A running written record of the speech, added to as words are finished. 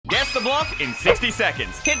the block in 60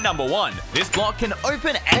 seconds. Hint number 1. This block can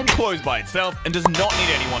open and close by itself and does not need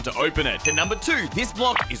anyone to open it. Hint number 2. This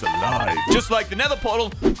block is alive. Just like the nether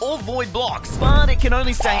portal or void blocks, but it can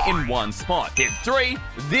only stay in one spot. Hint 3.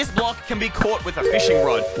 This block can be caught with a fishing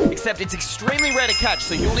rod, except it's extremely rare to catch,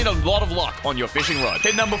 so you'll need a lot of luck on your fishing rod.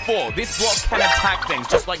 Hint number 4. This block can attack things.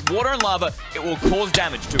 Just like water and lava, it will cause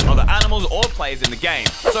damage to other animals or players in the game,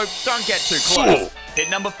 so don't get too close. Hint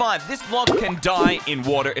number 5. This block can die in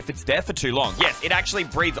water if it's there for too long. Yes, it actually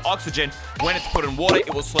breathes oxygen. When it's put in water,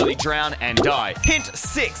 it will slowly drown and die. Hint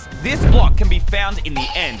 6. This block can be found in the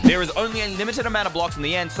end. There is only a limited amount of blocks in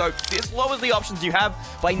the end, so this lowers the options you have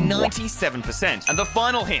by 97%. And the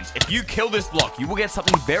final hint. If you kill this block, you will get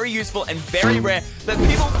something very useful and very rare that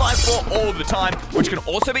people fight for all the time, which can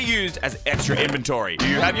also be used as extra inventory. Do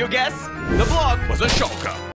you have your guess? The block was a shulker.